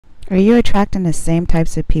Are you attracting the same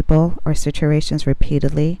types of people or situations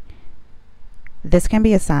repeatedly? This can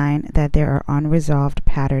be a sign that there are unresolved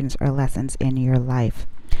patterns or lessons in your life.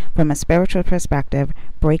 From a spiritual perspective,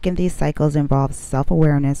 breaking these cycles involves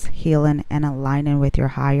self-awareness, healing, and aligning with your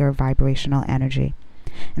higher vibrational energy.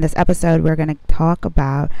 In this episode, we're going to talk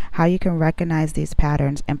about how you can recognize these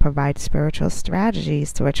patterns and provide spiritual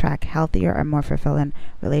strategies to attract healthier and more fulfilling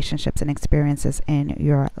relationships and experiences in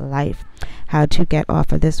your life. How to get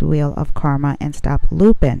off of this wheel of karma and stop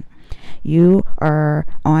looping. You are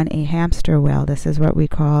on a hamster wheel. This is what we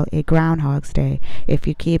call a Groundhog's Day. If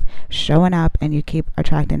you keep showing up and you keep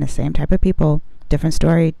attracting the same type of people, different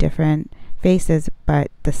story, different faces,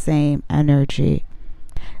 but the same energy.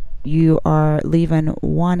 You are leaving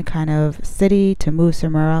one kind of city to move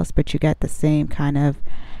somewhere else, but you get the same kind of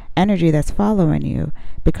energy that's following you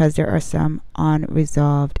because there are some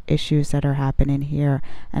unresolved issues that are happening here.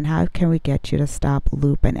 And how can we get you to stop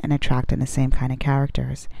looping and attracting the same kind of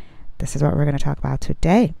characters? This is what we're going to talk about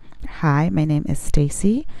today. Hi, my name is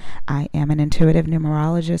Stacy. I am an intuitive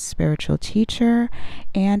numerologist, spiritual teacher,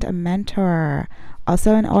 and a mentor.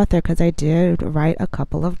 Also an author because I did write a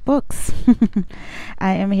couple of books.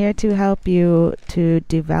 I am here to help you to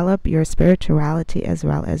develop your spirituality as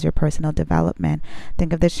well as your personal development.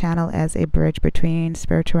 Think of this channel as a bridge between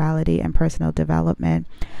spirituality and personal development,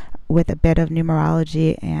 with a bit of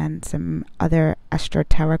numerology and some other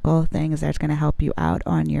esoterical things that's going to help you out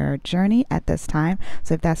on your journey at this time.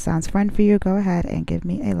 So if that sounds fun for you, go ahead and give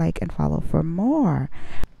me a like and follow for more.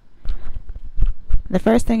 The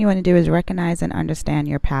first thing you want to do is recognize and understand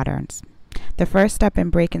your patterns. The first step in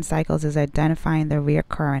breaking cycles is identifying the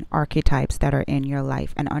recurrent archetypes that are in your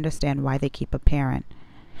life and understand why they keep appearing.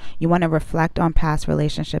 You want to reflect on past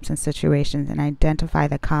relationships and situations and identify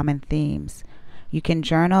the common themes. You can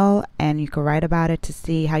journal and you can write about it to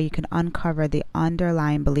see how you can uncover the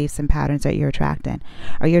underlying beliefs and patterns that you're attracting.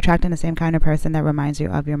 Are you attracting the same kind of person that reminds you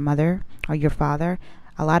of your mother or your father?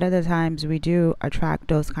 A lot of the times we do attract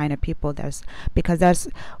those kind of people because that's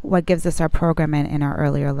what gives us our programming in our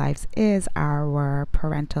earlier lives is our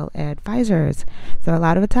parental advisors. So a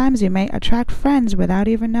lot of the times you may attract friends without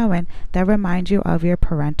even knowing that remind you of your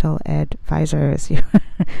parental advisors.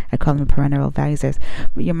 I call them parental advisors.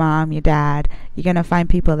 Your mom, your dad, you're going to find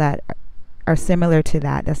people that are similar to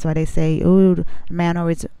that. That's why they say, ooh, a man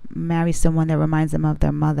always marries someone that reminds them of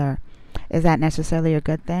their mother. Is that necessarily a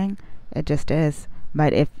good thing? It just is.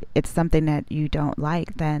 But if it's something that you don't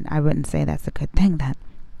like, then I wouldn't say that's a good thing then.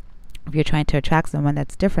 If you're trying to attract someone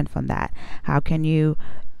that's different from that, how can you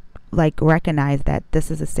recognize that this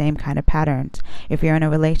is the same kind of patterns? If you're in a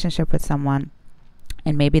relationship with someone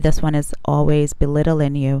and maybe this one is always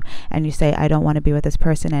belittling you and you say, I don't want to be with this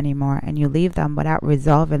person anymore, and you leave them without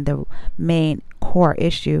resolving the main core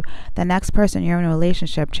issue, the next person you're in a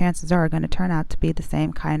relationship, chances are going to turn out to be the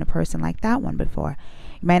same kind of person like that one before.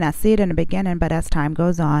 You may not see it in the beginning, but as time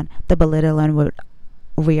goes on, the belittling would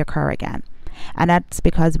reoccur again. And that's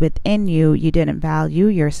because within you, you didn't value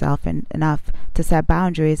yourself enough to set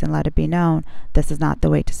boundaries and let it be known, this is not the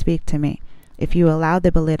way to speak to me. If you allow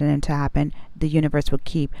the belittling to happen, the universe will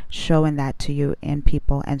keep showing that to you in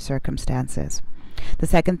people and circumstances. The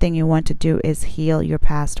second thing you want to do is heal your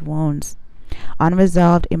past wounds.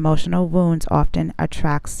 Unresolved emotional wounds often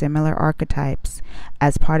attract similar archetypes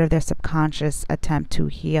as part of their subconscious attempt to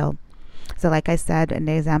heal. So like I said in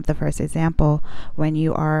the first example, when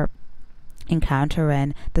you are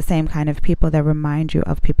encountering the same kind of people that remind you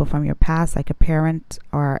of people from your past, like a parent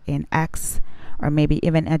or an ex, or maybe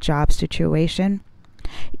even a job situation,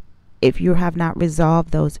 if you have not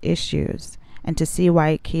resolved those issues and to see why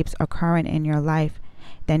it keeps occurring in your life,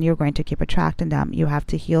 then you're going to keep attracting them. You have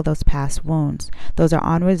to heal those past wounds. Those are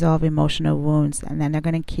unresolved emotional wounds, and then they're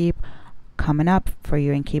going to keep coming up for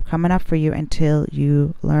you and keep coming up for you until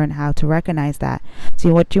you learn how to recognize that.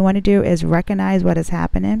 So what you want to do is recognize what is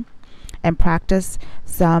happening and practice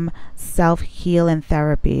some self-healing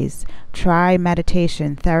therapies. Try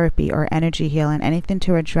meditation, therapy, or energy healing, anything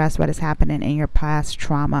to address what is happening in your past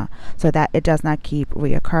trauma so that it does not keep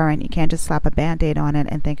reoccurring. You can't just slap a band-aid on it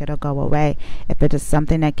and think it'll go away. If it is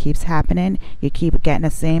something that keeps happening, you keep getting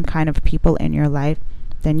the same kind of people in your life,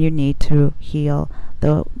 then you need to heal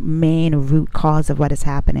the main root cause of what is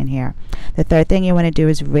happening here. The third thing you want to do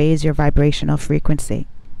is raise your vibrational frequency.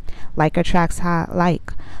 Like attracts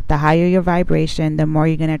like. The higher your vibration, the more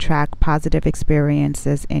you're going to attract positive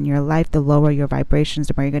experiences in your life. The lower your vibrations,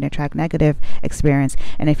 the more you're going to attract negative experience.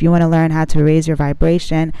 And if you want to learn how to raise your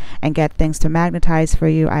vibration and get things to magnetize for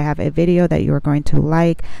you, I have a video that you are going to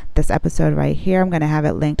like. This episode right here, I'm going to have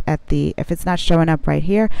it linked at the, if it's not showing up right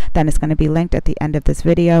here, then it's going to be linked at the end of this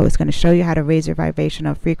video. It's going to show you how to raise your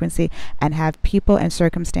vibrational frequency and have people and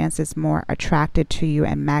circumstances more attracted to you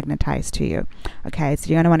and magnetized to you. Okay, so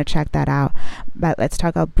you're going to want to check that out. But let's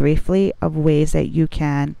talk about briefly of ways that you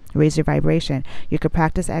can raise your vibration. You could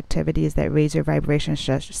practice activities that raise your vibration,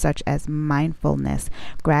 such as mindfulness,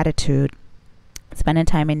 gratitude, spending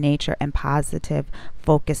time in nature, and positive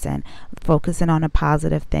focusing on the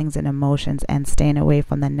positive things and emotions, and staying away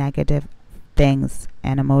from the negative things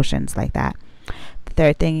and emotions like that.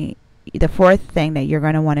 The fourth thing that you're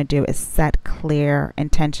going to want to do is set clear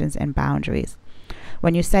intentions and boundaries.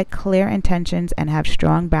 When you set clear intentions and have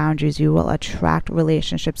strong boundaries, you will attract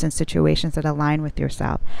relationships and situations that align with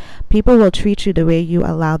yourself. People will treat you the way you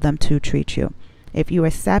allow them to treat you. If you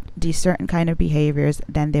accept these certain kind of behaviors,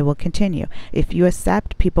 then they will continue. If you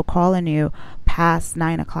accept people calling you past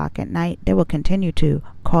 9 o'clock at night, they will continue to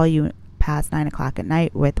call you past 9 o'clock at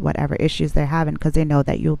night with whatever issues they're having, because they know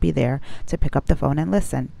that you'll be there to pick up the phone and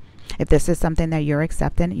listen. If this is something that you're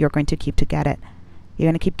accepting, you're going to keep to get it. You're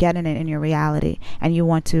going to keep getting it in your reality, and you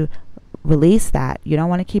want to release that. You don't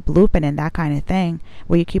want to keep looping in that kind of thing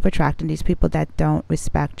where you keep attracting these people that don't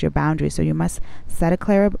respect your boundaries. So you must set a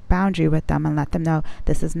clear boundary with them and let them know,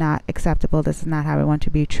 this is not acceptable. This is not how I want to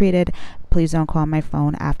be treated. Please don't call my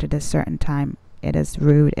phone after this certain time. It is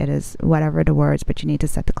rude. It is whatever the words, but you need to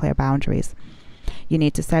set the clear boundaries. You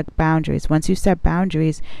need to set boundaries. Once you set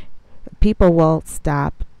boundaries, people will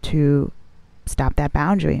stop that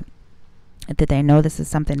boundary. That they know this is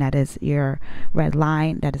something that is your red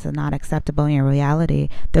line, that is not acceptable in your reality,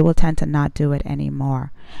 they will tend to not do it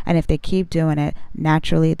anymore. And if they keep doing it,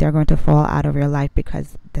 naturally they're going to fall out of your life,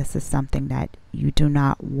 because this is something that you do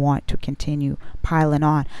not want to continue piling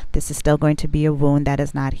on. This is still going to be a wound that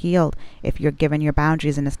is not healed. If you're given your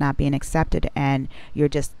boundaries and it's not being accepted, and you're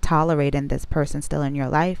just tolerating this person still in your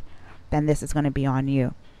life, then this is going to be on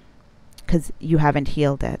you, because you haven't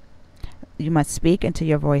healed it. You must speak until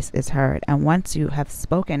your voice is heard. And once you have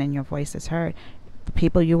spoken and your voice is heard, the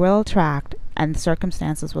people you will attract and the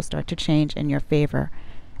circumstances will start to change in your favor.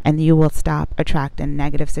 And you will stop attracting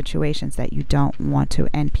negative situations that you don't want to,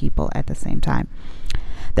 and people at the same time.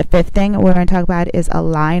 The fifth thing we're going to talk about is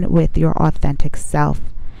align with your authentic self.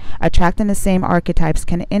 Attracting the same archetypes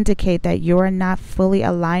can indicate that you are not fully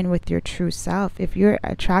aligned with your true self. If you're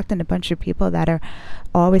attracting a bunch of people that are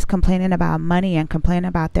always complaining about money and complaining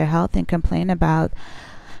about their health and complaining about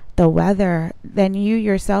the weather, then you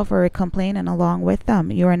yourself are complaining along with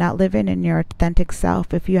them. You are not living in your authentic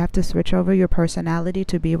self. If you have to switch over your personality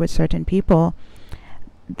to be with certain people,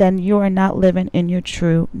 then you are not living in your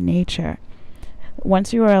true nature.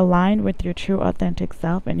 Once you are aligned with your true authentic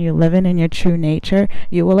self and you're living in your true nature,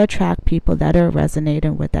 you will attract people that are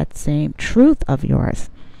resonating with that same truth of yours.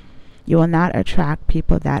 You will not attract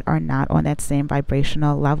people that are not on that same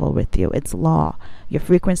vibrational level with you. It's law. Your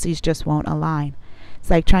frequencies just won't align.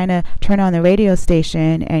 It's like trying to turn on the radio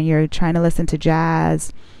station and you're trying to listen to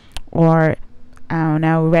jazz or, I don't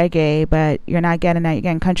know, reggae, but you're not getting that. You're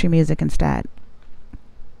getting country music instead.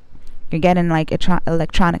 You're getting like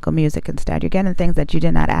electronic music instead. You're getting things that you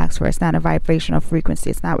did not ask for. It's not a vibrational frequency.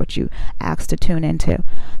 It's not what you asked to tune into.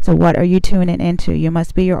 So what are you tuning into? You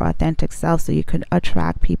must be your authentic self so you can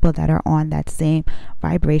attract people that are on that same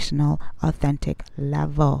vibrational, authentic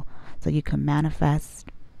level. So you can manifest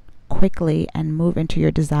quickly and move into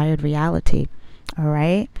your desired reality. All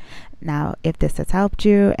right? Now, if this has helped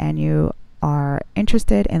you and you are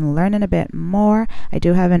interested in learning a bit more, I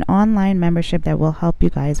do have an online membership that will help you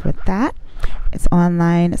guys with that. It's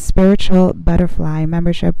online spiritual butterfly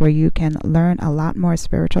membership where you can learn a lot more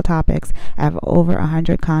spiritual topics. I have over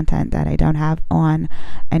 100 content that I don't have on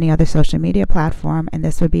any other social media platform, and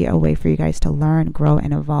this would be a way for you guys to learn, grow,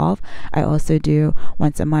 and evolve. I also do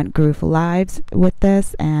once a month group lives with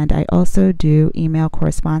this, and I also do email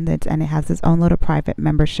correspondence, and it has its own little private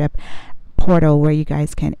membership portal where you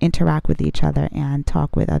guys can interact with each other and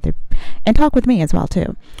talk with me as well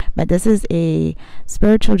too. But this is a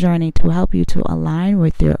spiritual journey to help you to align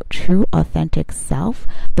with your true authentic self.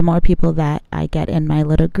 The more people that I get in my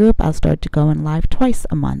little group, I'll start to go in live twice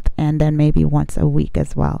a month and then maybe once a week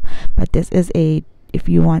as well. But this is if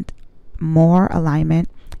you want more alignment,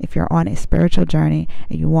 If you're on a spiritual journey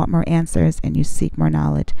and you want more answers and you seek more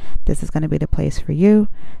knowledge, this is going to be the place for you.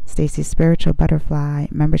 Stacey's Spiritual Butterfly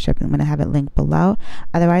membership. I'm going to have it linked below.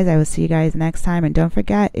 Otherwise, I will see you guys next time. And don't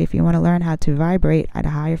forget, if you want to learn how to vibrate at a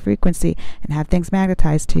higher frequency and have things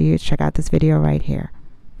magnetized to you, check out this video right here.